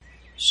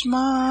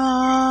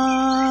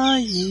Shema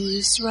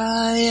Yisrael,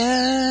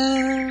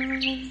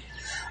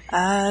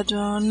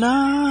 Adonai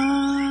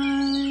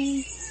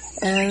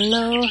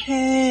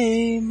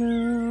Eloheinu,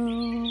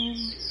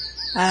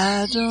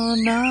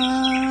 Adonai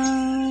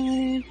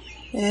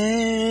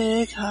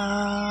Echad,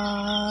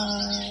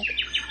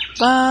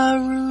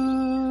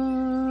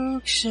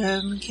 Baruch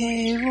Shem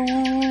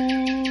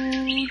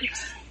Kevod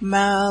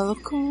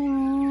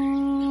Malkuto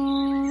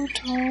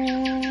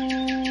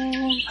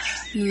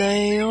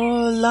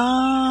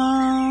Leolam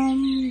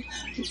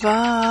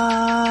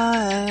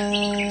Vaed.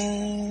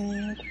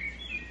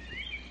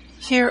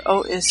 Hear,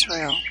 O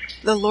Israel,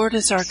 the Lord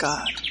is our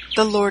God,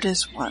 the Lord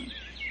is one.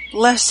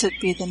 Blessed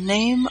be the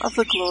name of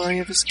the glory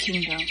of his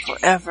kingdom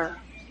forever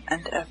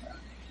and ever.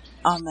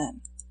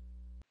 Amen.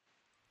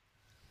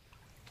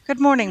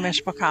 Good morning,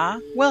 Mishpachah.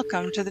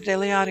 Welcome to the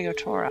Daily Audio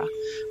Torah.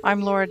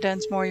 I'm Laura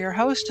Densmore, your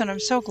host, and I'm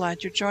so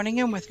glad you're joining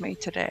in with me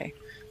today.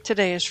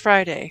 Today is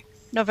Friday,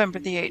 November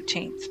the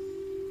 18th.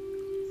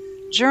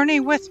 Journey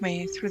with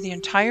me through the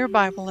entire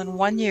Bible in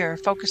 1 year,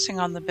 focusing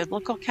on the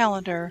biblical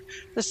calendar,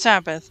 the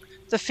Sabbath,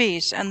 the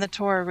feasts, and the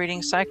Torah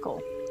reading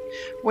cycle.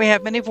 We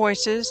have many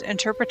voices,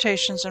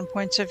 interpretations, and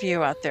points of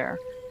view out there,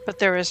 but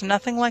there is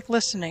nothing like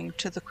listening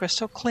to the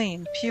crystal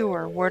clean,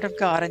 pure Word of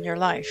God in your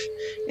life.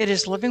 It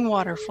is living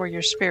water for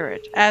your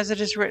spirit, as it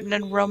is written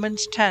in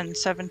Romans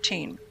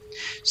 10:17.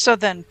 So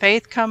then,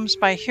 faith comes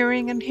by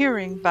hearing, and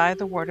hearing by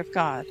the Word of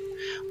God.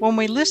 When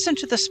we listen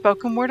to the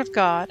spoken Word of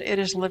God, it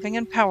is living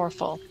and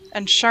powerful,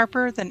 and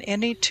sharper than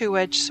any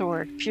two-edged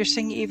sword,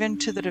 piercing even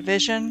to the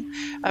division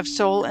of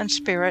soul and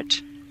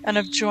spirit, and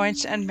of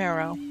joints and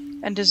marrow,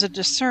 and is a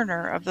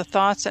discerner of the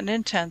thoughts and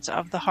intents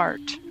of the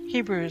heart.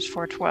 Hebrews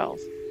 4:12.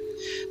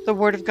 The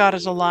Word of God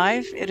is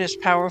alive, it is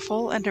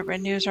powerful, and it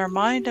renews our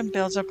mind and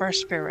builds up our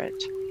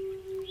spirit.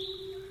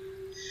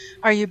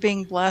 Are you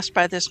being blessed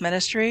by this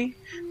ministry?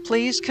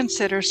 Please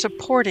consider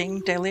supporting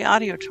Daily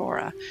Audio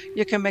Torah.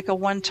 You can make a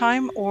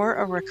one-time or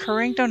a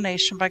recurring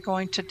donation by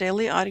going to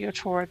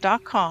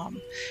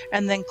dailyaudiotorah.com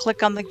and then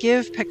click on the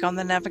Give pick on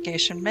the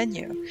navigation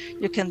menu.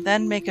 You can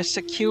then make a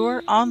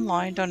secure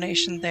online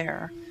donation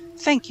there.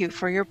 Thank you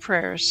for your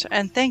prayers,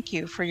 and thank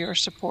you for your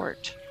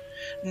support.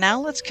 Now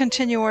let's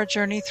continue our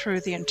journey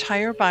through the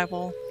entire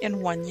Bible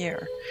in 1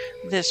 year.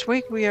 This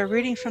week we are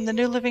reading from the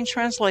New Living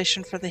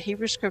Translation for the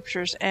Hebrew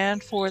Scriptures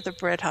and for the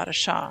Brit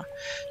Hadashah.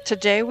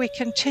 Today we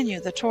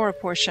continue the Torah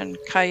portion,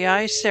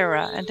 Chayai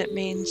Sarah, and it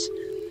means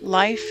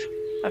life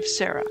of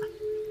Sarah.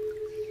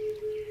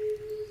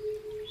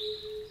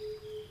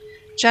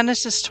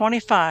 Genesis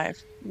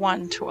 25,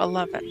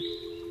 1-11.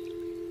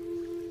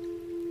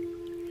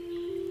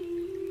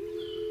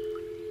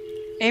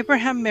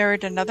 Abraham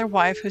married another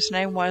wife whose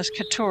name was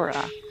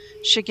Keturah.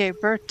 She gave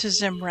birth to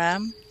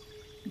Zimram,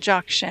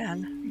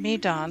 Jokshan,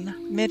 Medan,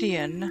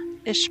 Midian,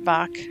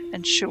 Ishbak,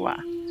 and Shua.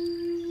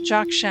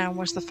 Jokshan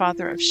was the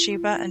father of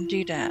Sheba and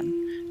Dedan.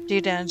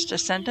 Dedan's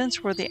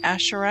descendants were the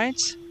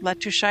Asherites,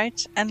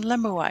 Letushites, and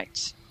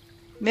Lemuites.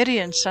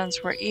 Midian's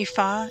sons were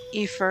Ephah,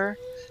 Epher,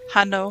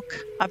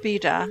 Hanok,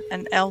 Abida,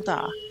 and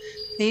Eldah.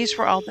 These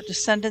were all the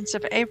descendants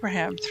of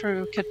Abraham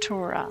through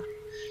Keturah.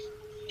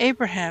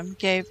 Abraham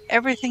gave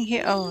everything he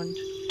owned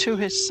to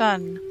his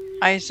son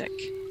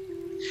Isaac.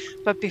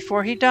 But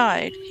before he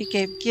died, he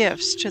gave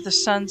gifts to the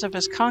sons of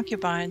his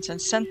concubines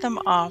and sent them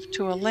off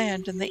to a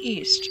land in the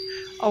east,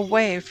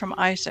 away from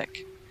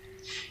Isaac.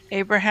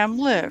 Abraham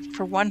lived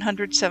for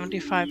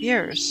 175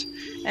 years,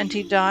 and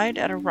he died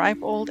at a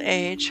ripe old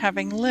age,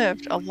 having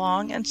lived a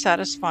long and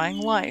satisfying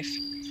life.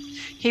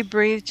 He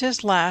breathed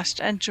his last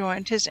and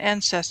joined his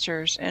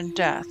ancestors in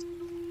death.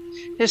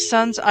 His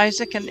sons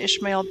Isaac and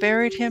Ishmael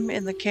buried him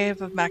in the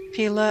cave of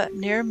Machpelah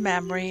near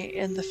Mamre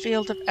in the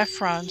field of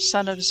Ephron,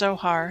 son of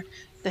Zohar,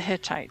 the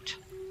Hittite.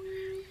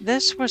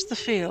 This was the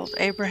field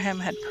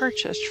Abraham had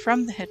purchased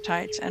from the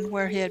Hittites and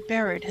where he had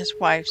buried his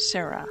wife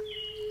Sarah.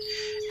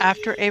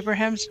 After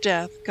Abraham's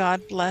death,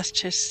 God blessed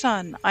his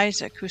son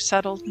Isaac, who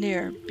settled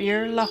near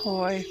Bir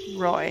Lahoi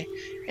Roi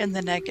in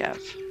the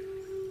Negev.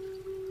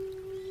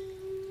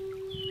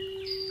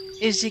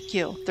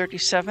 Ezekiel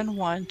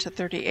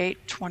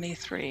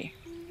 37:1-38:23.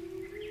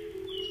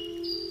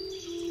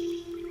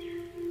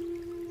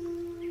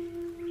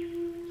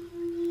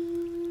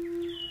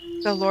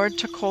 The Lord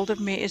took hold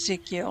of me,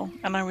 Ezekiel,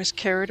 and I was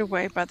carried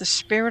away by the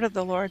Spirit of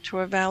the Lord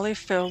to a valley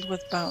filled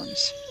with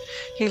bones.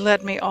 He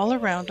led me all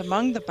around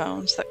among the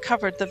bones that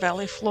covered the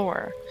valley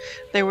floor.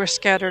 They were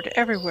scattered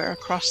everywhere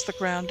across the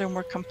ground and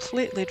were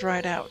completely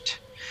dried out.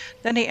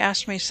 Then he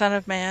asked me, Son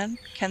of man,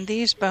 can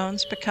these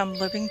bones become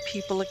living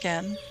people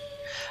again?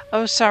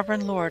 O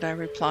sovereign Lord, I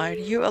replied,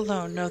 you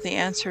alone know the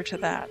answer to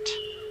that.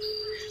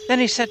 Then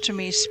he said to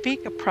me,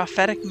 Speak a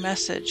prophetic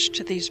message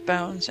to these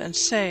bones and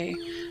say,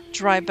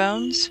 Dry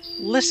bones,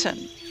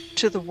 listen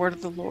to the word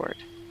of the Lord.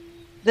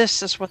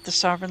 This is what the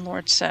sovereign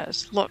Lord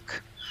says.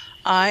 Look,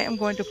 I am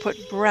going to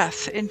put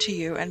breath into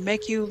you and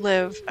make you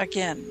live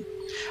again.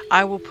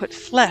 I will put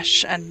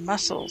flesh and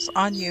muscles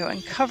on you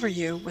and cover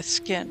you with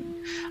skin.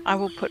 I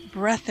will put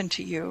breath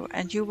into you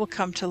and you will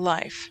come to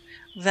life.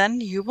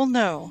 Then you will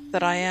know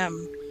that I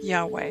am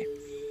Yahweh.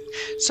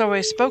 So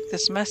I spoke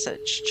this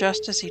message,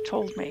 just as he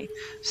told me.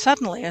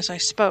 Suddenly, as I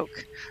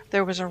spoke,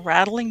 there was a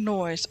rattling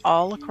noise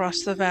all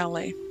across the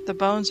valley. The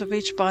bones of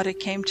each body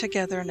came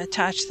together and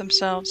attached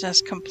themselves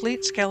as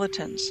complete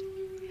skeletons.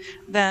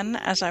 Then,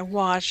 as I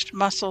watched,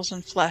 muscles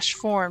and flesh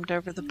formed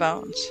over the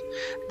bones.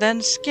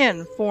 Then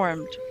skin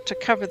formed to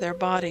cover their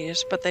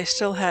bodies, but they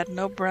still had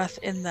no breath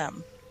in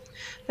them.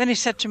 Then he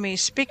said to me,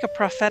 "Speak a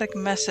prophetic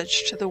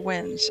message to the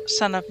winds,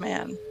 Son of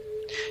man.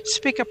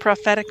 Speak a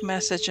prophetic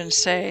message and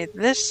say,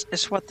 'This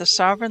is what the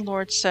Sovereign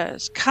Lord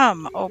says.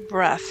 Come, O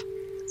breath,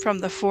 from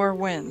the four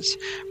winds.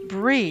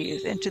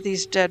 Breathe into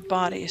these dead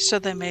bodies so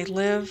they may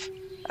live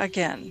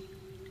again.'"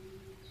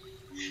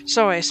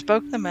 So I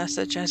spoke the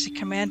message as he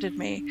commanded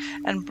me,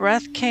 and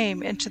breath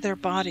came into their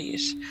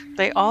bodies.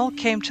 They all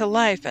came to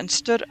life and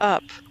stood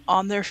up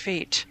on their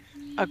feet,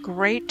 a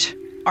great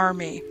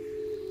army.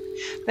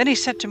 Then he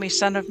said to me,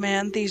 "Son of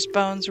man, these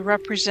bones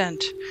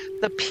represent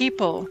the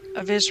people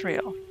of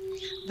Israel.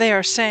 They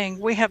are saying,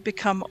 'We have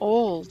become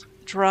old,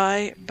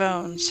 dry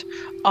bones.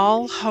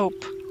 All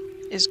hope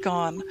is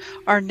gone.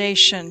 Our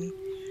nation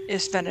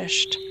is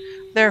finished.'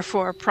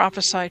 Therefore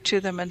prophesy to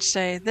them and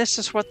say, 'This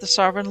is what the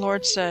Sovereign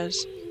Lord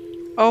says.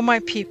 O my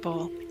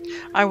people,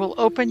 I will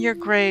open your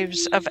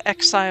graves of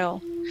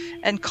exile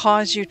and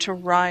cause you to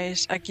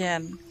rise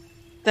again.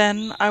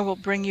 Then I will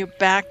bring you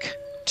back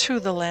to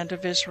the land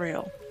of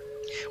Israel.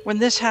 When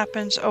this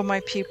happens, O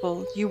my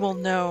people, you will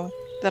know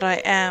that I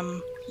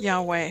am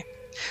Yahweh.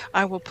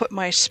 I will put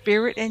my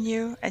spirit in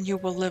you, and you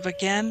will live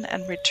again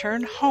and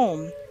return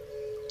home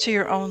to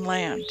your own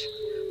land.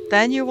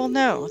 Then you will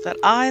know that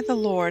I, the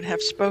Lord,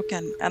 have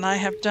spoken, and I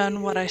have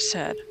done what I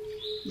said.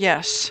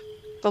 Yes,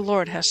 the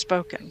Lord has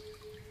spoken."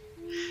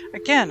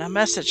 Again, a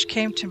message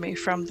came to me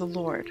from the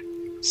Lord.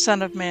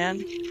 "Son of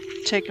man,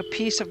 take a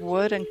piece of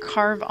wood and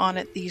carve on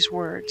it these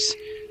words.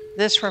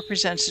 This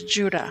represents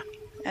Judah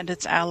and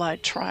its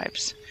allied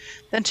tribes.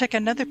 Then take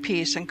another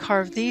piece and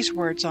carve these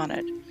words on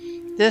it.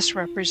 This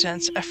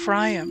represents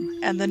Ephraim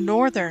and the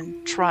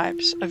northern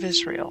tribes of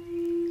Israel.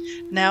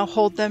 Now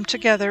hold them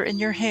together in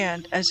your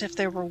hand as if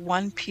they were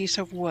one piece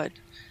of wood.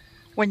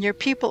 When your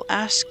people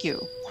ask you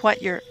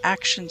what your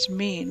actions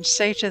mean,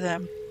 say to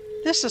them,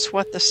 'This is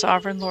what the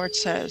Sovereign Lord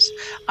says.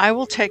 I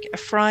will take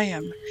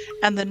Ephraim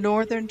and the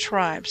northern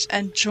tribes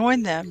and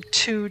join them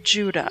to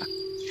Judah.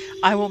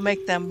 I will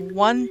make them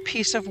one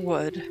piece of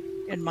wood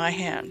in my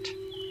hand.'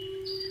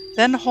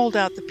 Then hold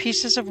out the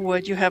pieces of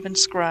wood you have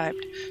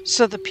inscribed,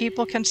 so the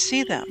people can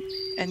see them,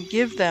 and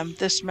give them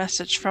this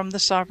message from the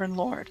Sovereign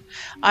Lord.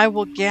 I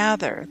will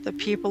gather the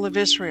people of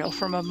Israel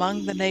from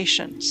among the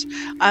nations.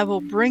 I will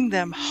bring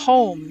them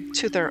home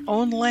to their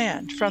own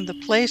land from the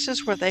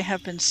places where they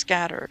have been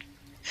scattered.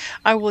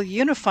 I will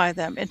unify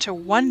them into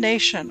one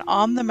nation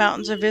on the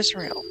mountains of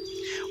Israel.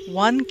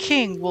 One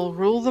king will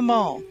rule them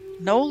all.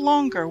 No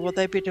longer will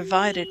they be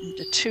divided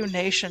into two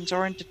nations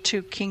or into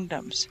two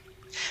kingdoms.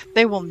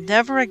 They will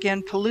never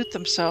again pollute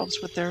themselves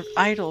with their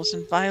idols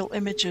and vile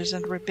images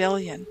and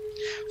rebellion,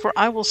 for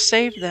I will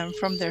save them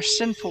from their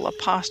sinful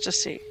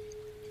apostasy.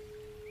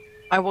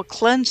 I will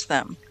cleanse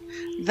them.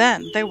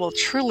 Then they will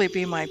truly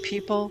be my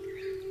people,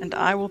 and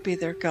I will be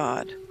their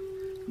God.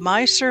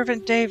 My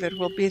servant David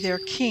will be their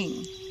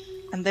king,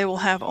 and they will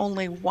have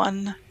only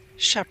one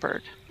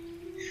shepherd.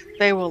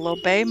 They will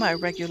obey my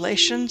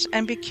regulations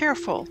and be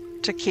careful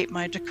to keep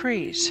my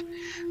decrees.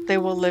 They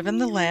will live in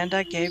the land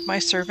I gave my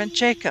servant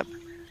Jacob,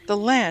 the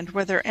land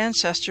where their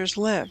ancestors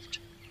lived.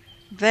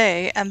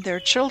 They and their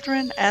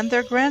children and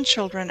their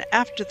grandchildren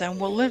after them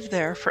will live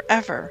there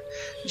forever,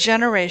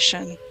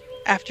 generation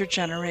after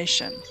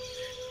generation.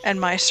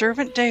 And my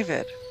servant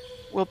David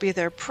will be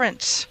their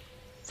prince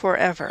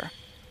forever.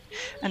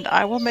 And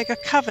I will make a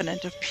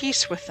covenant of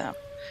peace with them,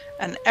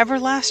 an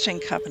everlasting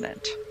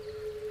covenant.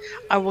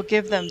 I will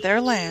give them their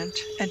land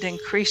and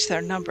increase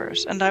their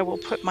numbers, and I will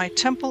put my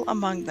temple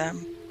among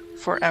them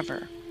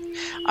forever.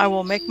 I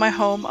will make my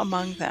home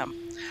among them.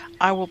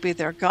 I will be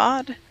their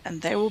God,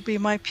 and they will be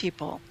my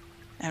people.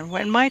 And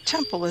when my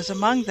temple is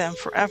among them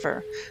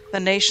forever, the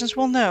nations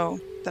will know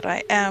that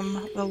I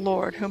am the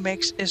Lord who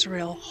makes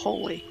Israel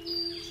holy.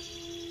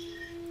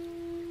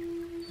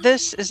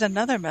 This is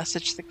another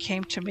message that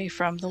came to me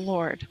from the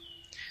Lord.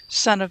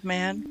 Son of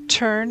man,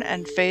 turn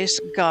and face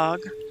Gog,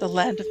 the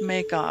land of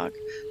Magog,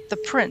 the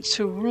prince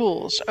who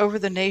rules over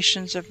the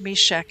nations of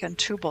Meshech and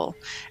Tubal,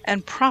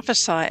 and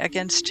prophesy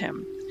against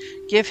him.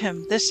 Give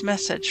him this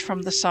message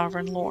from the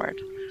Sovereign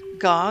Lord.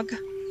 Gog,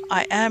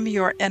 I am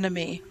your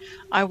enemy.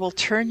 I will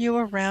turn you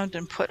around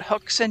and put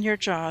hooks in your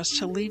jaws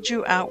to lead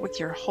you out with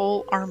your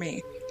whole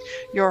army,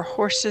 your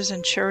horses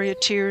and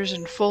charioteers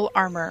in full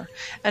armor,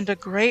 and a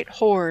great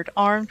horde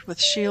armed with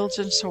shields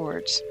and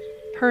swords.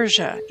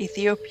 Persia,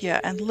 Ethiopia,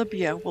 and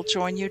Libya will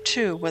join you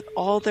too with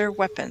all their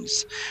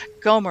weapons.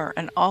 Gomer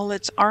and all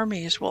its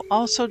armies will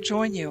also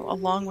join you,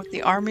 along with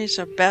the armies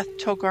of Beth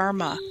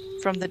Togarmah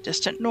from the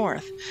distant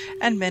north,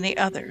 and many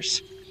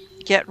others.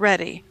 Get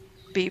ready.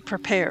 Be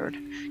prepared.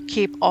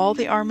 Keep all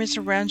the armies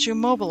around you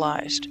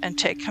mobilized, and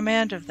take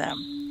command of them.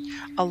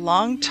 A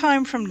long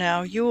time from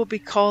now, you will be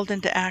called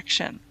into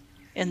action.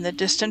 In the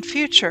distant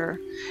future,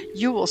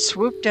 you will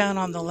swoop down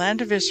on the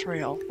land of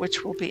Israel,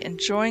 which will be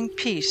enjoying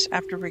peace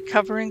after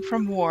recovering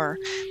from war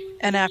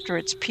and after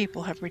its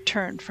people have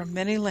returned from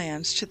many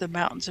lands to the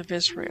mountains of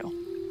Israel.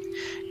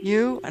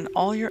 You and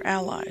all your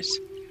allies,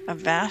 a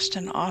vast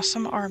and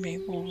awesome army,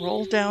 will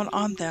roll down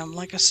on them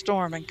like a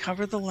storm and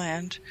cover the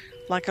land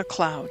like a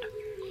cloud.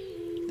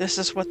 This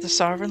is what the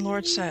Sovereign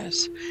Lord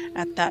says.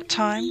 At that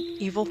time,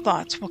 evil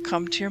thoughts will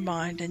come to your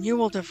mind, and you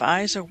will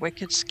devise a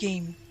wicked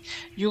scheme.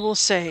 You will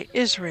say,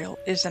 Israel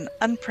is an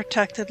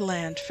unprotected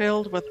land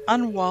filled with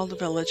unwalled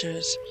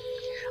villages.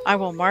 I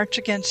will march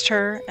against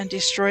her and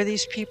destroy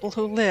these people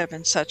who live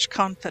in such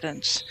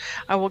confidence.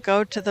 I will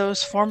go to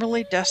those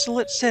formerly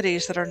desolate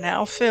cities that are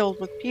now filled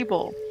with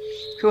people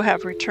who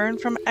have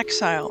returned from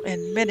exile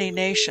in many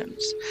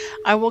nations.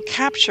 I will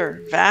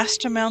capture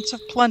vast amounts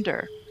of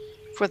plunder,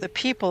 for the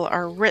people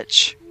are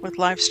rich with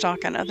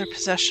livestock and other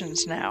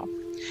possessions now.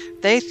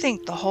 They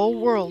think the whole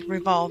world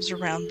revolves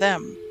around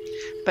them.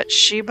 But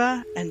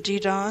Sheba and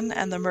Dedan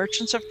and the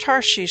merchants of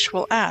Tarshish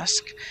will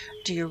ask,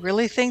 do you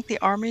really think the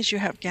armies you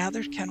have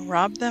gathered can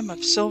rob them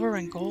of silver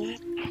and gold?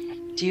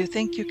 Do you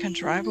think you can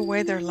drive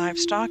away their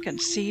livestock and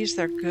seize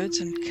their goods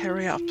and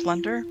carry off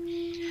plunder?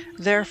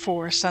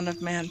 Therefore, Son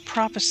of Man,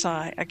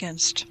 prophesy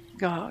against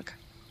Gog.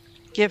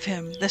 Give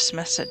him this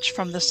message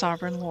from the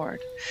Sovereign Lord.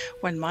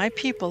 When my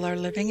people are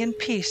living in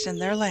peace in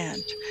their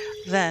land,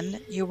 then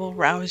you will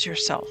rouse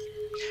yourself.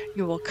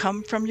 You will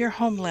come from your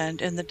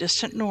homeland in the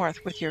distant north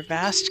with your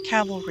vast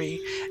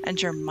cavalry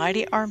and your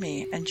mighty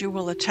army, and you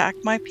will attack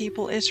my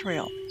people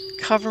Israel,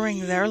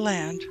 covering their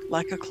land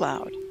like a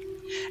cloud.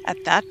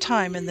 At that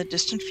time in the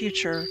distant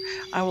future,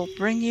 I will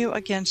bring you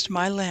against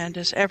my land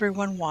as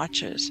everyone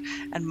watches,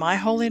 and my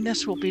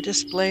holiness will be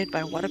displayed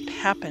by what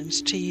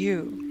happens to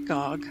you,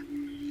 Gog.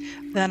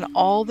 Then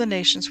all the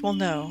nations will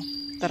know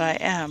that I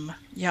am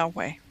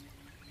Yahweh.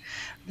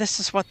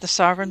 This is what the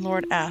Sovereign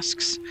Lord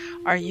asks.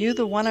 Are you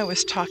the one I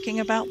was talking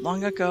about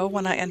long ago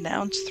when I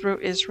announced through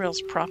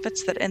Israel's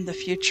prophets that in the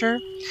future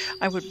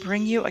I would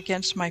bring you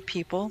against my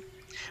people?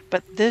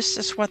 But this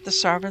is what the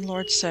Sovereign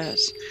Lord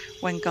says.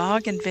 When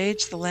Gog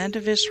invades the land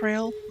of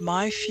Israel,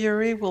 my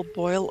fury will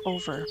boil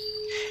over.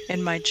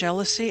 In my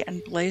jealousy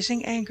and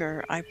blazing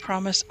anger, I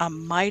promise a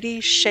mighty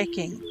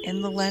shaking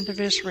in the land of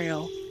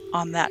Israel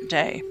on that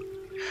day.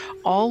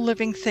 All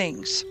living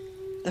things,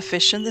 the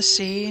fish in the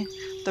sea,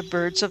 the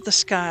birds of the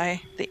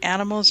sky, the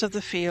animals of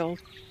the field,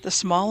 the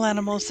small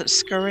animals that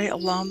scurry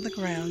along the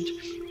ground,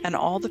 and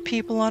all the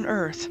people on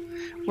earth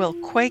will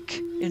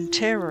quake in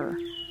terror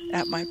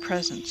at my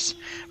presence.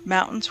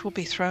 Mountains will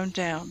be thrown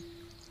down,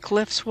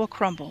 cliffs will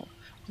crumble,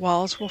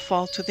 walls will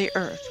fall to the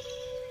earth.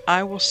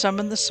 I will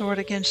summon the sword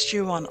against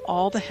you on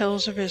all the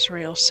hills of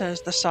Israel,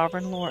 says the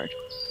Sovereign Lord.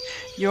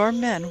 Your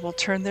men will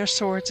turn their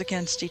swords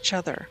against each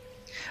other.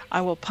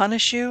 I will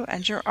punish you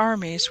and your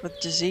armies with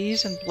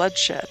disease and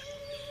bloodshed.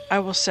 I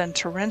will send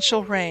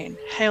torrential rain,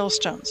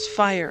 hailstones,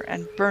 fire,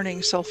 and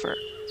burning sulfur.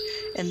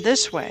 In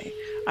this way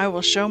I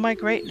will show my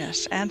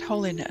greatness and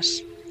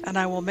holiness, and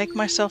I will make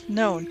myself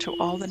known to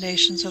all the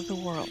nations of the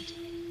world.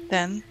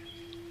 Then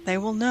they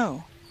will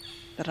know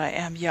that I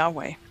am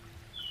Yahweh.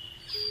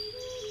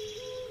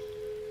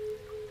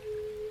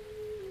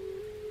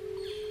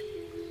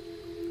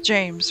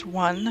 James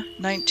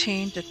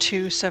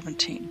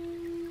 1:19-2:17.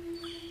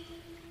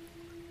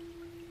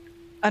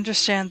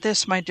 Understand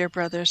this, my dear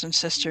brothers and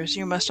sisters,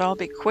 you must all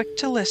be quick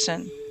to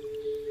listen,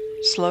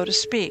 slow to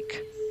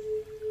speak,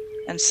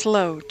 and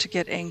slow to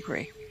get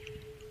angry.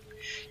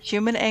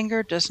 Human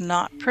anger does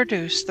not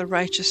produce the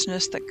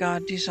righteousness that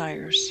God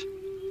desires.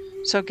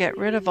 So get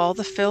rid of all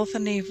the filth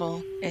and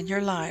evil in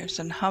your lives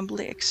and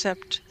humbly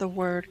accept the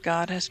word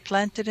God has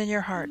planted in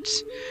your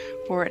hearts,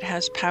 for it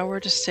has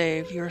power to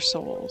save your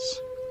souls.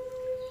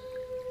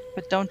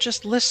 But don't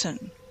just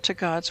listen to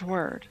God's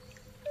word.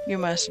 You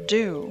must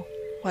do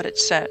what it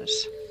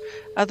says.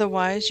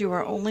 Otherwise, you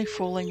are only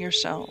fooling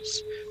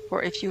yourselves.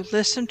 For if you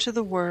listen to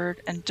the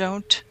word and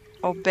don't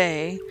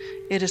obey,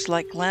 it is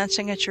like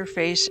glancing at your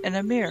face in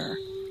a mirror.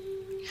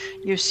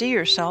 You see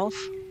yourself,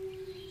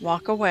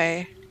 walk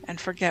away, and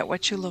forget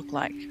what you look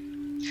like.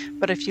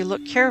 But if you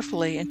look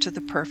carefully into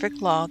the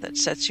perfect law that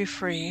sets you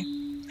free,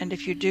 and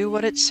if you do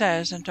what it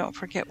says and don't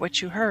forget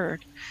what you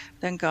heard,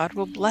 then God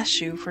will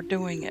bless you for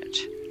doing it.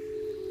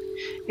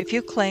 If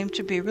you claim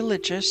to be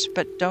religious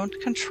but don't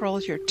control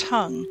your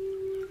tongue,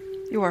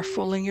 you are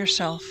fooling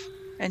yourself,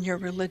 and your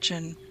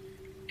religion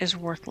is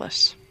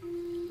worthless.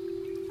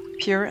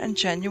 Pure and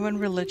genuine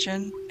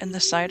religion in the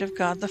sight of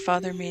God the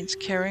Father means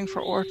caring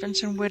for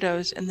orphans and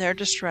widows in their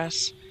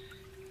distress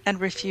and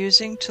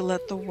refusing to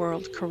let the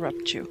world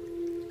corrupt you.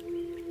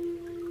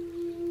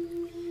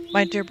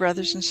 My dear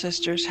brothers and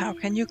sisters, how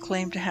can you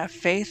claim to have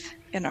faith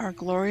in our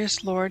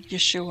glorious Lord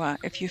Yeshua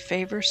if you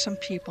favor some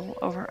people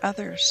over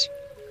others?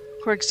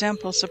 For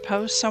example,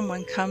 suppose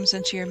someone comes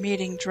into your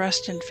meeting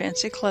dressed in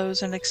fancy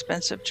clothes and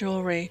expensive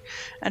jewelry,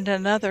 and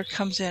another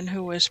comes in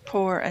who is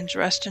poor and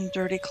dressed in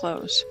dirty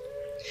clothes.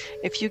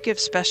 If you give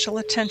special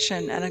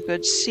attention and a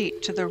good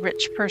seat to the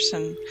rich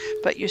person,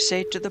 but you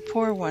say to the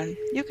poor one,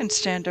 "You can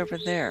stand over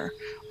there,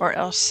 or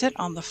else sit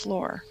on the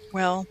floor,"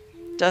 well,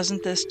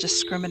 doesn't this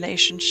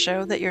discrimination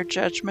show that your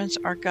judgments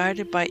are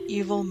guided by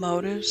evil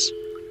motives?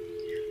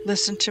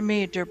 Listen to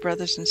me, dear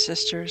brothers and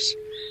sisters.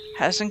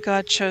 Hasn't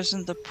God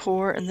chosen the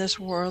poor in this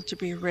world to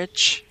be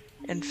rich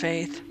in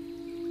faith?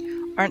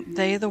 Aren't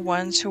they the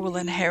ones who will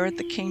inherit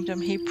the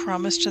kingdom He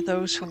promised to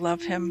those who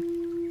love Him?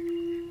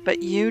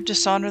 But you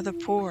dishonor the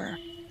poor.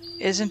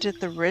 Isn't it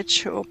the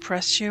rich who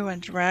oppress you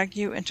and drag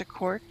you into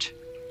court?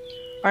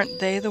 Aren't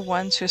they the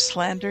ones who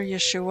slander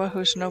Yeshua,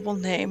 whose noble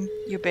name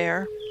you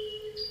bear?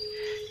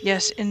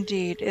 Yes,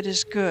 indeed, it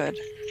is good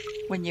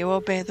when you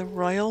obey the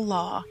royal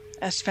law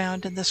as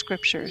found in the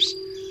Scriptures.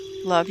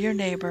 Love your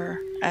neighbor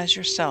as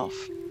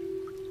yourself.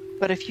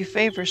 But if you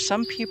favor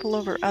some people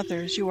over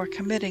others, you are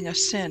committing a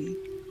sin.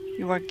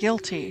 You are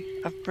guilty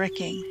of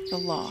breaking the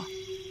law.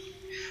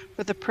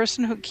 For the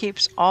person who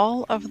keeps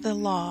all of the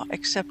law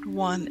except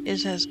one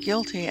is as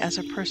guilty as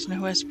a person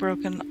who has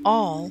broken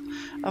all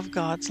of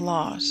God's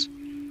laws.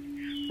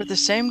 For the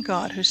same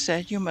God who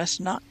said you must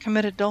not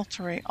commit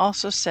adultery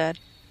also said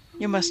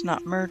you must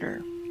not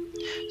murder.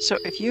 So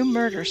if you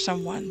murder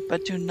someone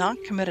but do not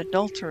commit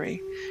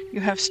adultery, you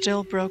have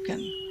still broken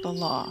the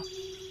law.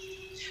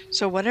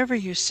 So whatever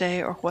you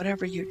say or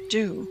whatever you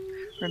do,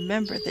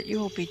 remember that you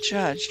will be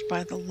judged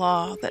by the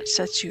law that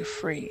sets you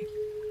free.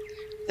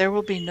 There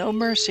will be no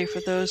mercy for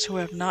those who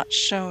have not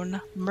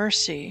shown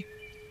mercy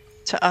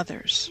to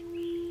others.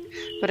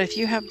 But if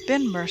you have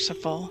been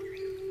merciful,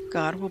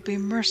 God will be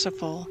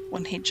merciful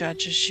when He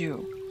judges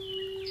you.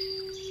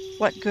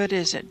 What good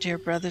is it, dear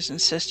brothers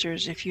and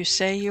sisters, if you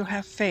say you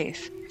have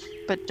faith,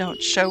 but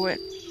don't show it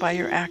by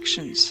your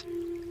actions?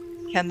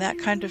 Can that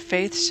kind of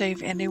faith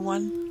save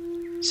anyone?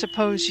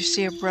 Suppose you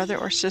see a brother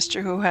or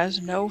sister who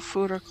has no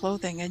food or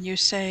clothing, and you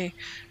say,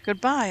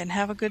 "Goodbye and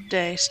have a good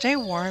day, stay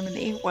warm and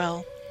eat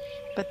well,"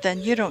 but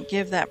then you don't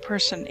give that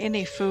person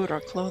any food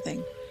or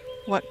clothing.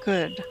 What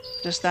good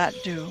does that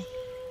do?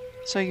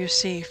 So you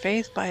see,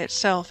 faith by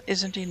itself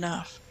isn't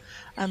enough.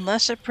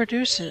 Unless it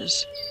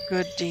produces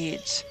good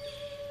deeds,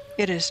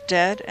 it is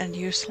dead and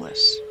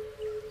useless.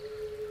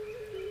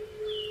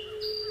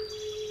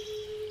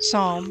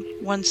 Psalm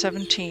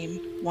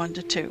 117,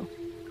 1-2.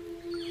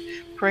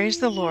 Praise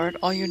the Lord,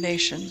 all you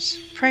nations.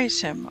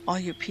 Praise Him, all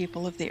you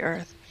people of the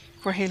earth,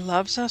 for He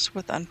loves us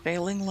with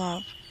unfailing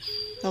love.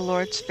 The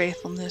Lord's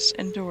faithfulness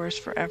endures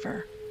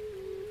forever.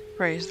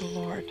 Praise the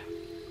Lord.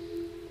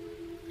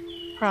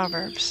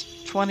 Proverbs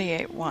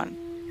 28:1.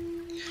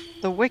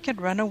 The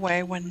wicked run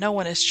away when no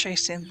one is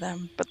chasing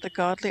them, but the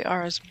godly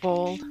are as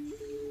bold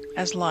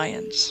as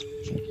lions.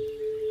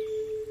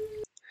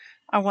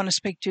 I want to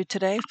speak to you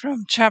today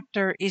from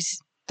chapter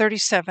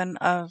 37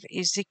 of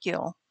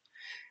Ezekiel.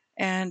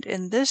 And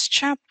in this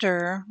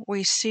chapter,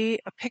 we see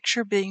a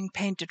picture being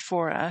painted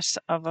for us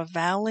of a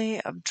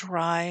valley of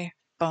dry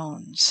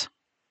bones.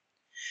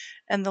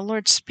 And the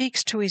Lord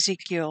speaks to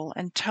Ezekiel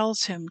and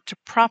tells him to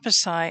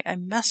prophesy a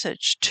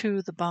message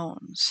to the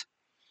bones.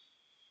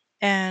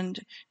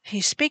 And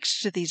he speaks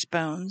to these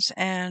bones,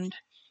 and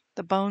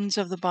the bones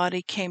of the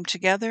body came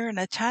together and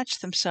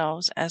attached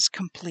themselves as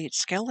complete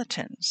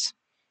skeletons.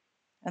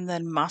 And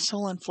then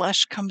muscle and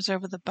flesh comes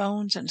over the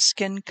bones, and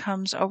skin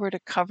comes over to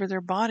cover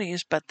their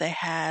bodies, but they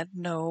had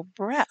no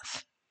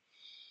breath.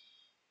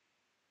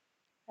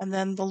 And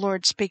then the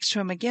Lord speaks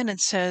to him again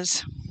and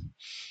says,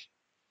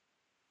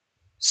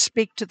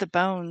 "Speak to the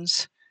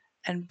bones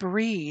and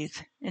breathe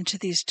into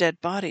these dead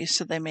bodies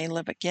so they may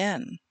live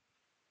again."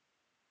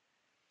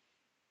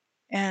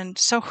 And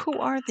so who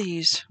are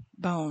these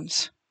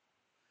bones?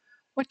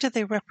 What do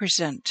they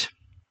represent?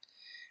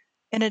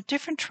 In a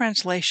different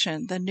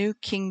translation, the New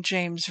King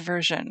James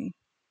Version,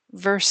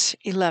 verse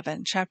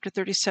 11, chapter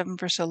 37,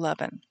 verse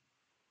 11,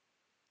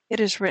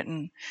 it is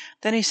written,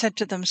 "Then he said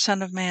to them,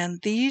 Son of man,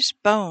 these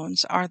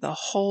bones are the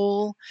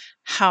whole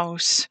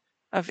house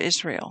of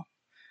Israel.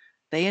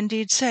 They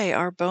indeed say,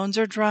 our bones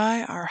are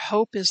dry, our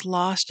hope is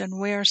lost, and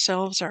we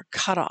ourselves are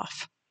cut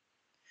off."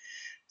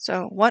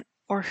 So what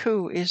or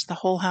who is the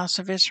whole house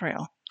of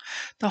Israel?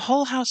 The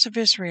whole house of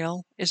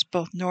Israel is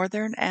both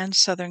northern and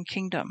southern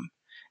kingdom.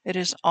 It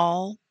is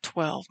all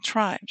 12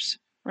 tribes.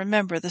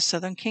 Remember, the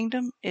southern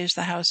kingdom is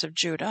the house of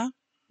Judah,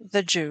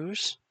 the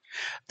Jews.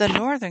 The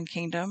northern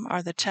kingdom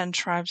are the 10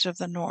 tribes of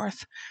the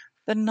north,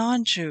 the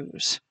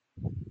non-Jews.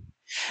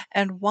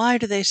 And why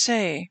do they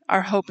say,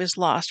 our hope is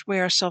lost, we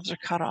ourselves are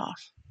cut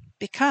off?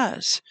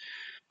 Because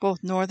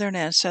both northern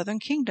and southern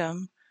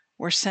kingdom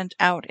were sent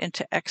out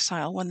into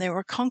exile when they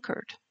were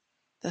conquered.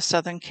 The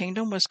southern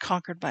kingdom was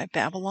conquered by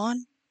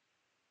Babylon,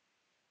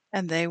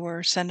 and they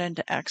were sent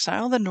into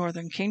exile. The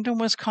northern kingdom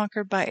was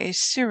conquered by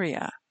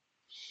Assyria.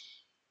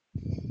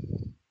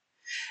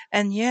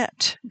 And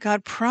yet,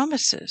 God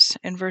promises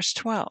in verse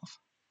 12,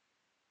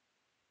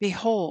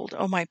 "Behold,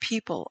 O my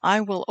people,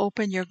 I will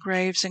open your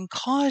graves and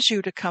cause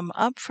you to come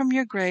up from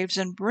your graves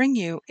and bring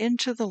you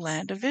into the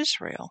land of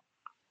Israel."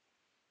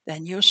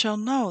 Then you shall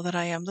know that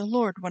I am the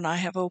Lord when I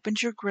have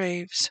opened your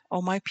graves,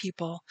 O my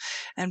people,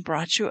 and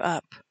brought you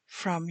up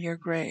from your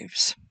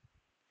graves.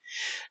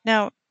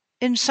 Now,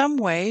 in some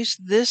ways,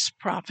 this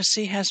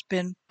prophecy has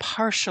been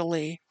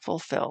partially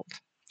fulfilled.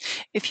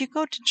 If you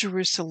go to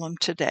Jerusalem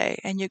today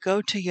and you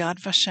go to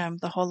Yad Vashem,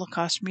 the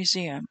Holocaust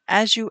Museum,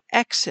 as you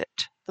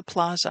exit the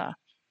plaza,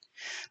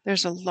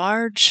 there's a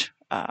large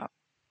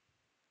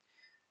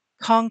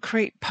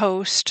concrete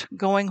post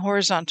going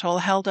horizontal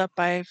held up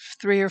by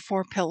 3 or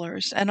 4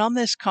 pillars. And on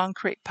this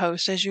concrete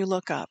post, as you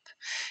look up,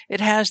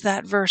 it has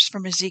that verse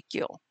from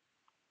Ezekiel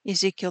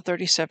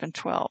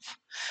 37:12.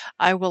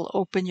 I will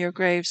open your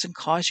graves and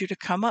cause you to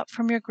come up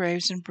from your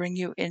graves and bring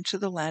you into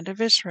the land of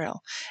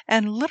Israel.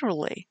 And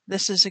literally,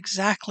 this is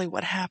exactly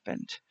what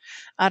happened.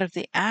 Out of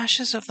the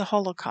ashes of the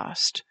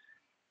Holocaust,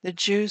 the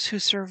Jews who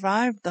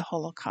survived the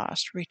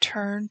Holocaust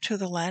returned to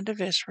the land of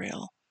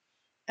Israel,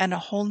 and a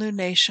whole new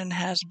nation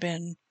has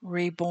been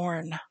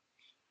reborn,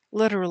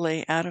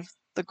 literally out of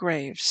the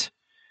graves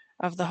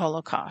of the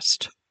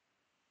Holocaust.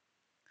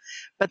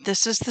 But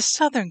this is the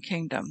southern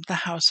kingdom,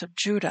 the house of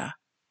Judah.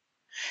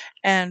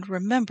 And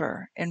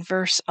remember, in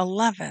verse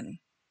 11,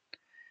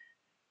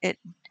 it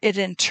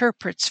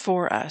interprets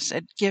for us.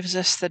 It gives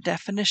us the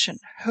definition.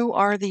 Who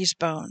are these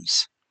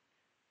bones?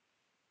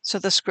 So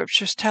the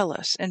scriptures tell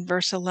us in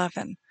verse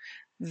 11,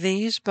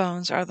 these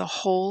bones are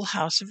the whole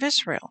house of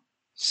Israel.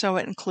 So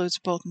it includes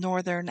both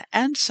northern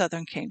and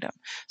southern kingdom.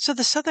 So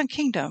the southern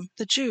kingdom,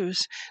 the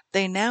Jews,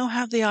 they now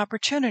have the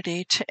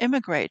opportunity to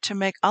immigrate, to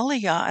make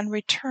aliyah and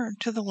return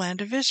to the land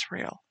of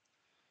Israel.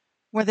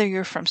 Whether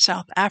you're from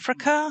South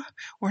Africa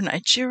or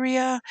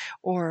Nigeria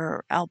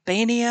or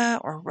Albania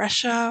or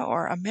Russia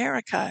or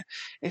America,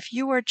 if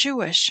you are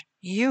Jewish,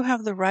 you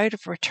have the right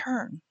of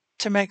return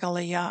to make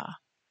aliyah.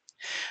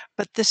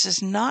 But this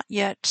is not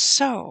yet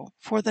so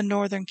for the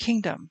northern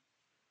kingdom.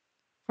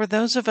 For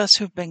those of us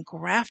who've been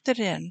grafted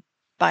in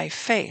by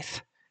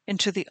faith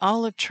into the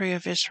olive tree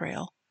of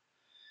Israel,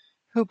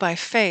 who by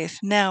faith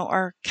now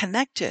are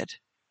connected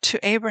to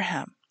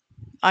Abraham,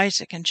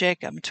 Isaac, and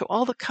Jacob, to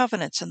all the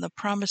covenants and the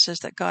promises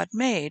that God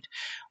made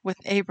with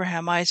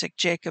Abraham, Isaac,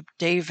 Jacob,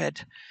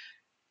 David,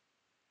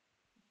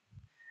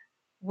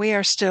 we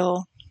are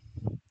still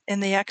in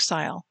the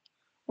exile.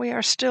 We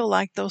are still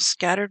like those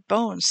scattered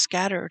bones,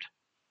 scattered.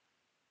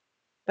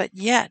 But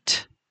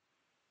yet,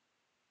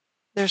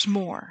 there's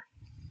more.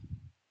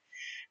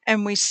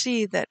 And we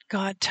see that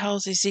God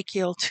tells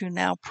Ezekiel to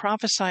now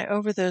prophesy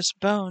over those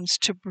bones,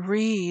 to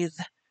breathe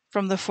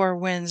from the 4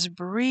 winds,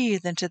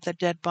 breathe into the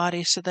dead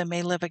bodies so they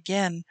may live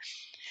again.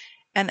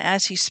 And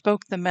as he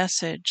spoke the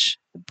message,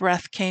 the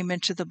breath came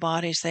into the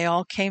bodies. They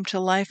all came to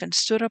life and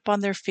stood up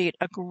on their feet,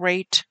 a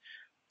great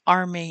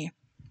army.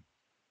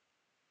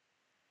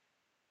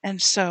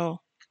 And so,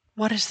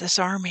 what is this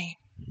army?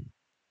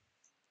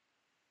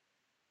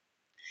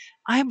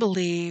 I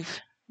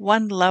believe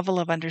one level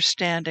of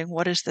understanding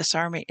what is this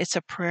army, it's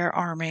a prayer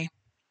army.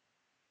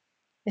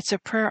 It's a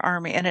prayer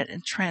army, and it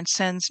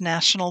transcends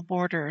national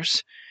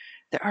borders.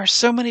 There are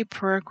so many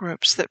prayer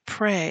groups that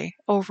pray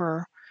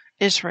over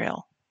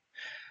Israel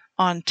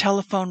on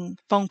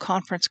phone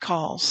conference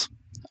calls,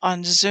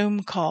 on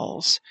Zoom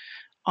calls,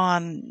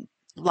 on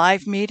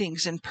live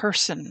meetings in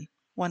person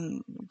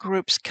when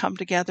groups come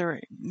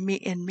together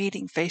in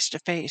meeting face to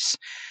face.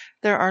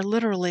 There are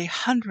literally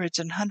hundreds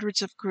and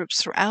hundreds of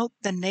groups throughout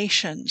the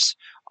nations,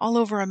 all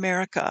over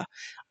America,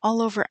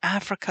 all over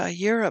Africa,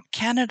 Europe,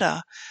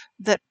 Canada,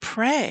 that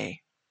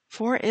pray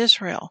for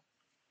Israel.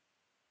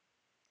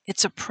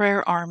 It's a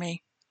prayer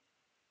army.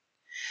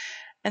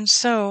 And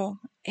so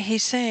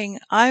he's saying,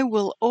 I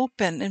will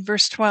open, in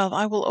verse 12,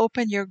 I will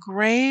open your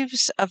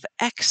graves of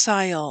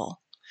exile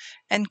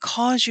and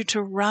cause you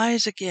to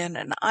rise again,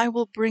 and I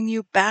will bring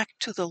you back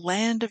to the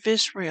land of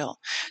Israel.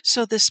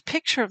 So this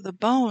picture of the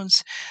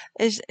bones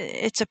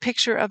it's a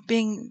picture of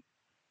being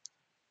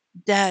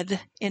dead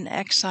in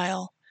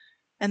exile,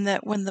 and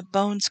that when the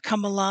bones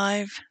come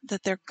alive,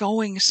 that they're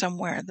going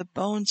somewhere. The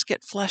bones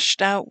get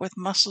fleshed out with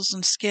muscles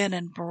and skin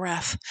and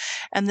breath,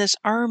 and this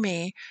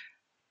army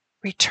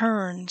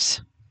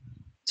returns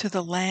to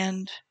the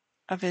land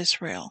of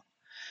Israel.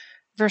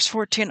 Verse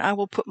 14, I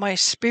will put my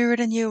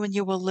spirit in you and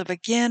you will live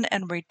again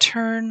and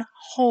return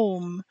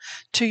home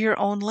to your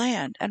own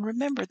land. And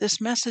remember, this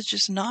message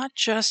is not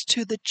just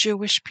to the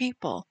Jewish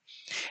people.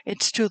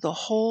 It's to the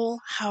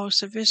whole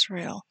house of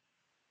Israel,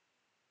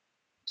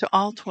 to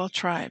all 12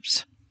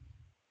 tribes.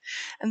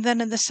 And then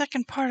in the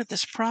second part of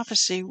this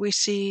prophecy, we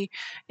see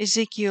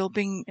Ezekiel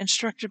being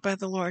instructed by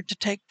the Lord to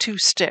take 2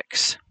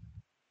 sticks.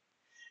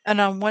 And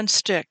on one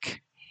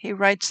stick, he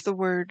writes the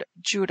word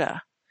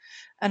Judah.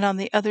 And on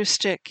the other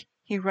stick,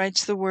 he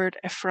writes the word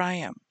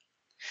Ephraim.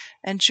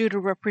 And Judah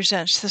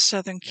represents the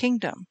southern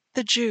kingdom,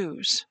 the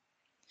Jews.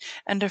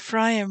 And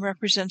Ephraim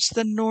represents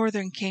the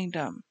northern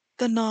kingdom,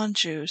 the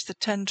non-Jews, the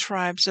 10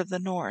 tribes of the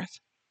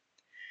north.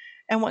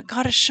 And what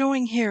God is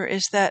showing here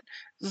is that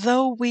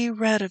though we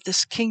read of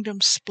this kingdom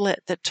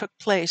split that took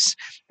place,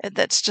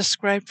 that's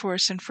described for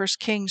us in 1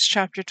 Kings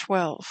chapter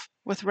 12,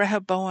 with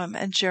Rehoboam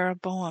and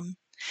Jeroboam,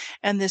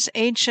 And this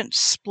ancient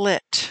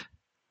split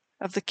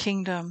of the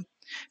kingdom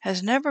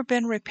has never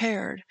been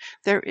repaired.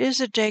 There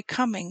is a day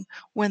coming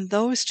when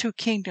those two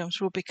kingdoms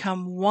will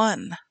become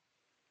one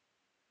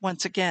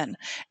once again.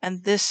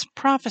 And this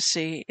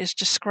prophecy is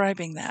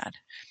describing that.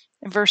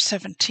 In verse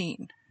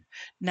 17,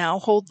 now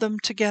hold them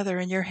together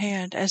in your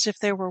hand as if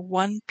they were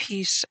one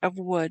piece of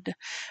wood.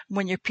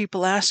 When your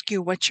people ask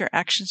you what your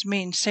actions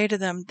mean, say to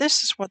them,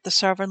 this is what the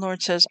sovereign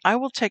Lord says, I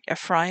will take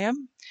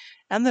Ephraim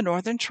and the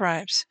northern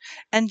tribes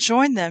and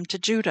join them to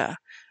Judah.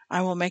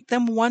 I will make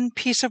them one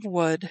piece of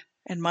wood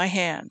in my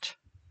hand.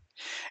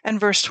 And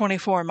verse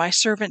 24, my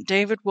servant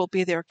David will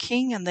be their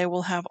king, and they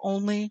will have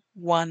only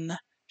one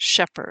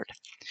shepherd.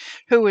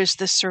 Who is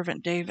this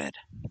servant David?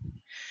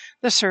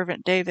 The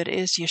servant David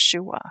is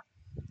Yeshua.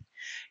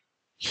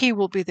 He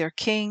will be their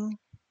king,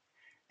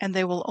 and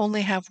they will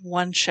only have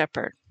one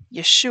shepherd.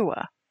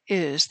 Yeshua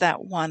is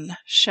that one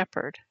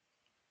shepherd.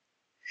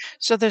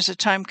 So there's a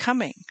time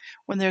coming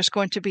when there's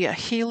going to be a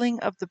healing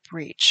of the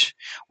breach,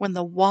 when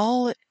the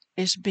wall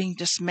is being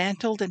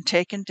dismantled and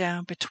taken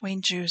down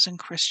between Jews and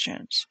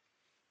Christians.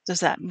 Does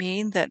that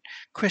mean that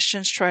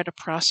Christians try to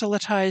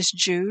proselytize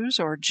Jews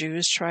or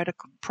Jews try to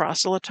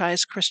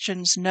proselytize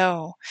Christians?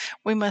 No.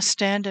 We must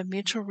stand in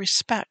mutual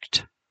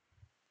respect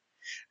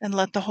and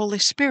let the Holy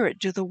Spirit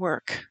do the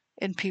work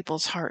in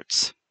people's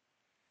hearts.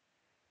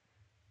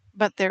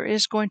 But there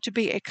is going to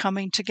be a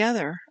coming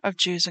together of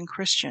Jews and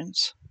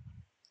Christians,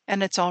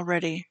 and it's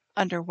already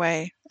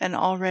underway and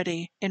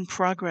already in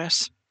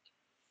progress.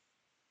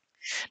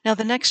 Now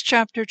the next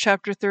chapter,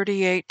 chapter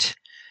 38,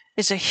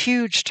 is a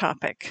huge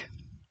topic.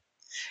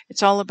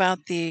 It's all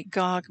about the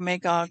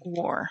Gog-Magog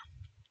war.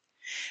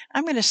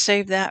 I'm going to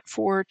save that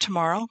for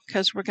tomorrow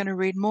because we're going to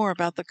read more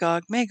about the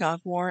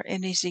Gog-Magog war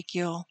in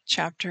Ezekiel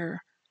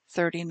chapter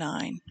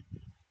 39.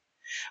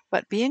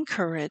 But be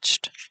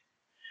encouraged.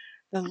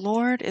 The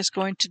Lord is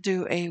going to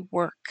do a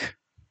work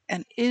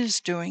and is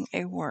doing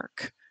a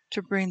work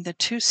to bring the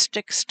two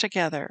sticks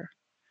together,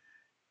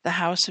 the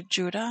house of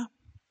Judah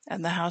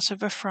and the house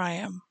of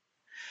Ephraim,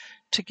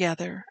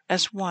 together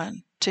as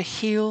one, to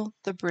heal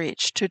the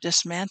breach, to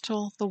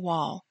dismantle the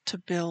wall, to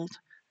build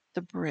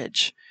the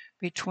bridge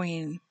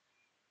between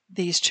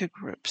these two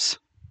groups.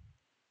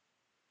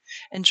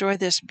 Enjoy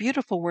this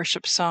beautiful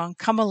worship song,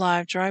 Come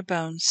Alive, Dry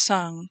Bones,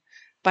 sung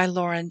by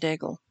Lauren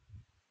Daigle.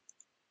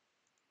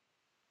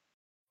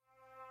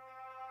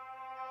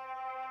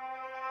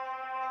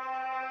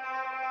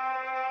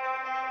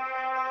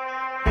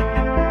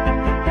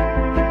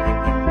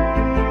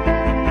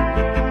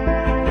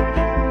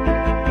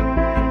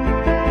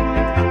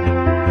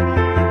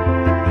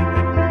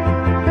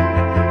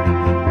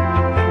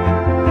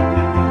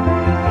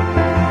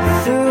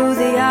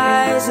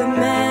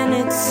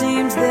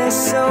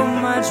 So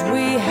much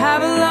we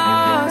have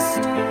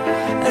lost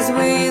as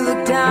we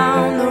look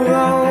down the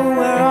road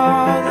where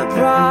all the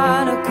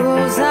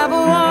prodigals have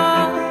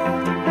walked.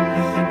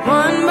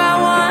 One by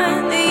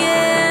one the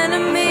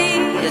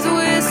enemies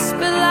whisper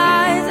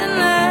lies and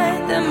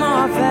let them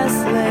off as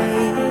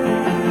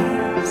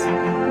slaves.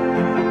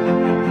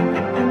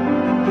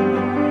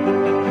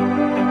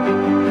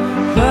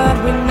 But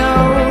we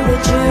know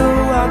that you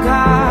are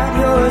God,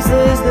 yours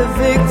is the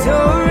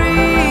victory.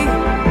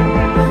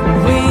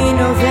 We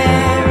know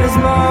there is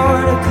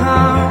more to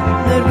come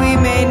that we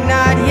may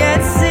not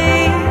yet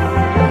see.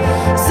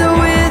 So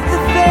with the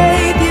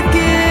faith you've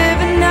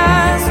given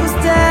us, we'll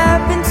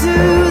step into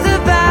the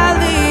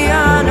valley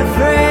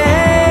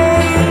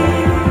unafraid.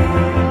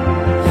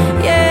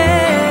 Yeah.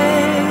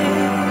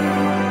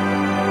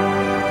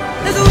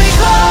 As we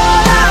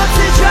call out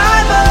to dry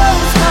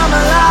bones, come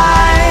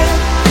alive,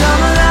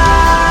 come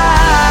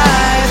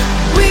alive.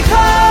 We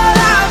call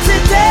out to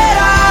dead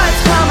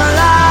hearts, come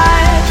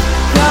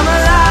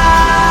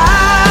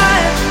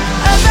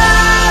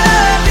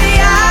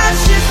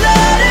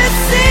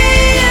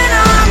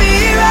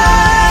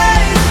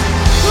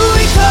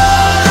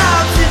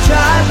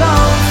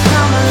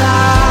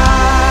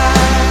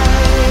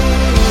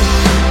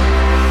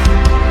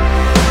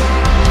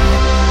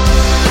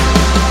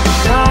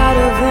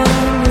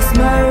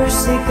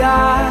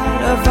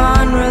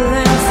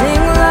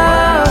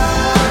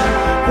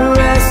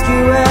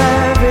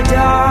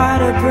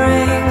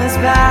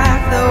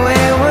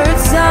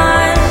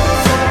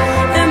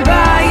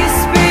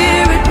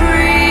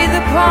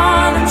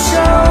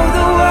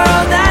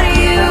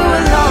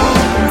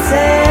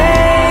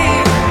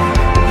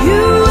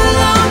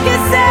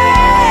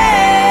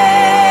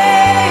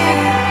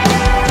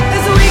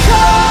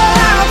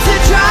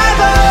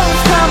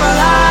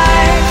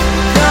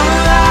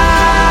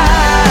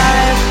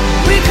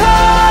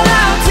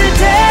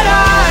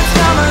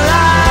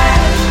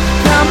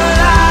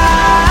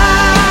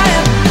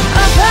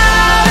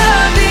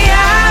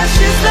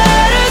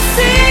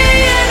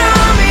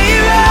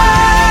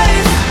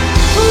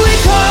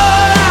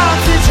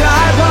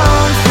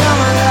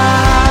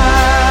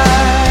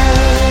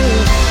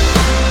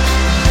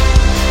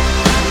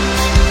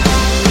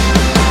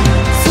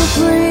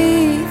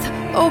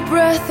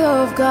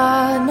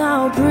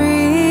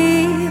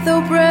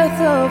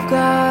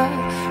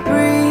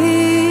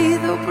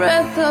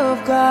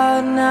of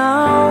God,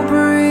 now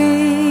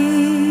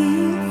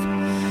breathe.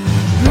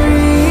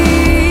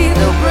 Breathe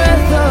the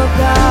breath of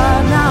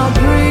God, now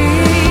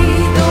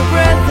breathe the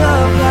breath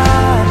of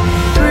God.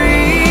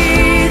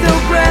 Breathe the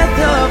breath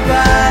of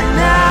God,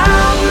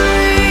 now breathe.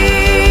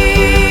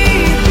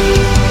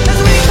 As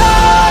we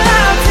call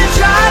out to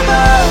dry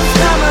bones,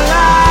 come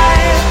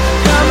alive,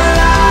 come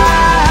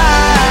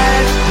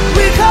alive.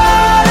 We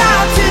call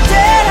out to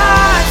dead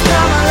hearts,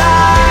 come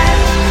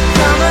alive,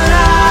 come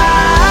alive.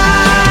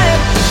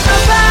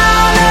 Up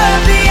out of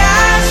the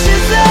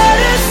ashes, let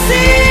us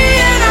see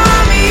an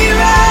army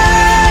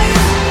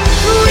rise.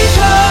 We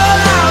call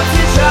out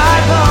to dry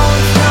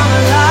bones, come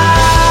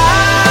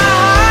alive,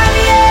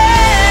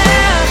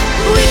 yeah.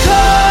 We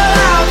call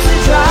out to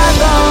dry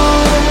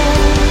bones,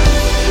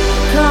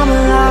 come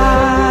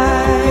alive.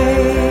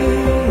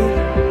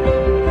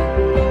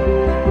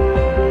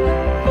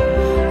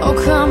 Oh,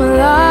 come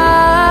alive.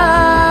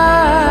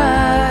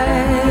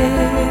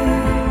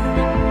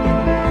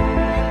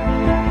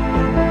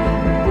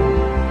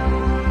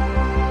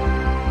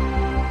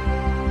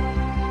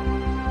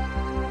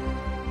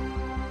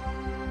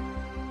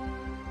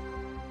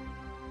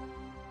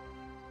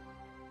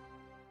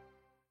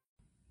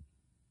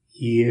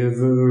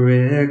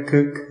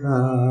 Yevrekka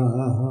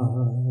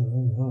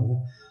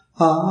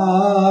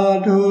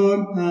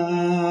Adonai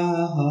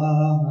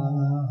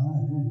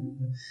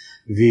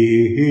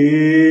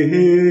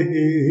Vish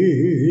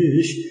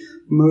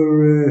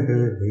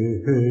Mereka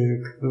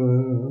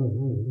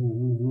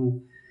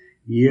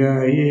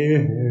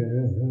Yair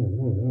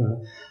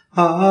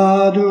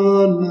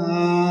Adonai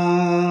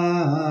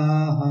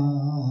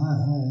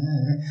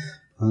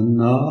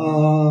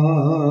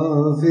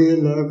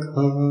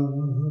Panavilaka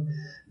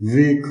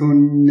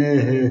Vikuneka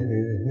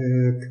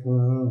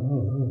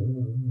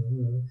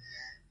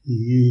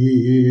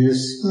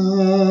Isa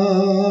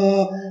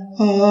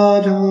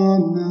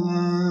Adonai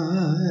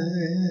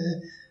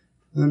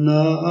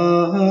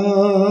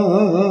Panav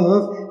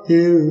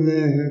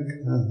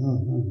Ileka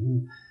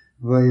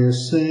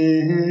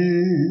Vayasem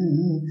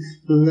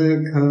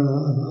Leka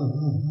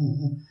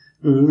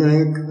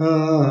Leka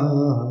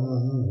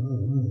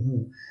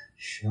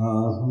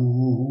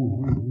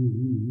Shalom.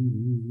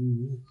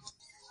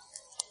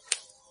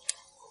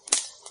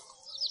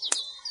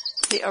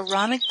 The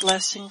Aaronic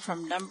blessing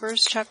from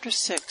Numbers chapter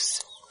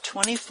 6,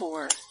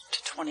 24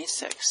 to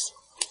 26.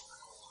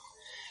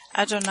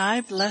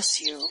 Adonai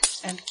bless you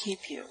and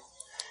keep you.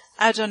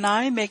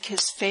 Adonai make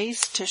his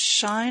face to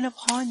shine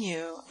upon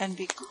you and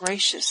be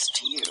gracious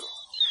to you.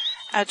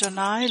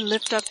 Adonai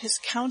lift up his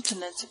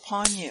countenance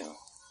upon you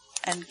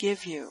and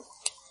give you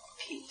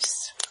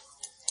peace.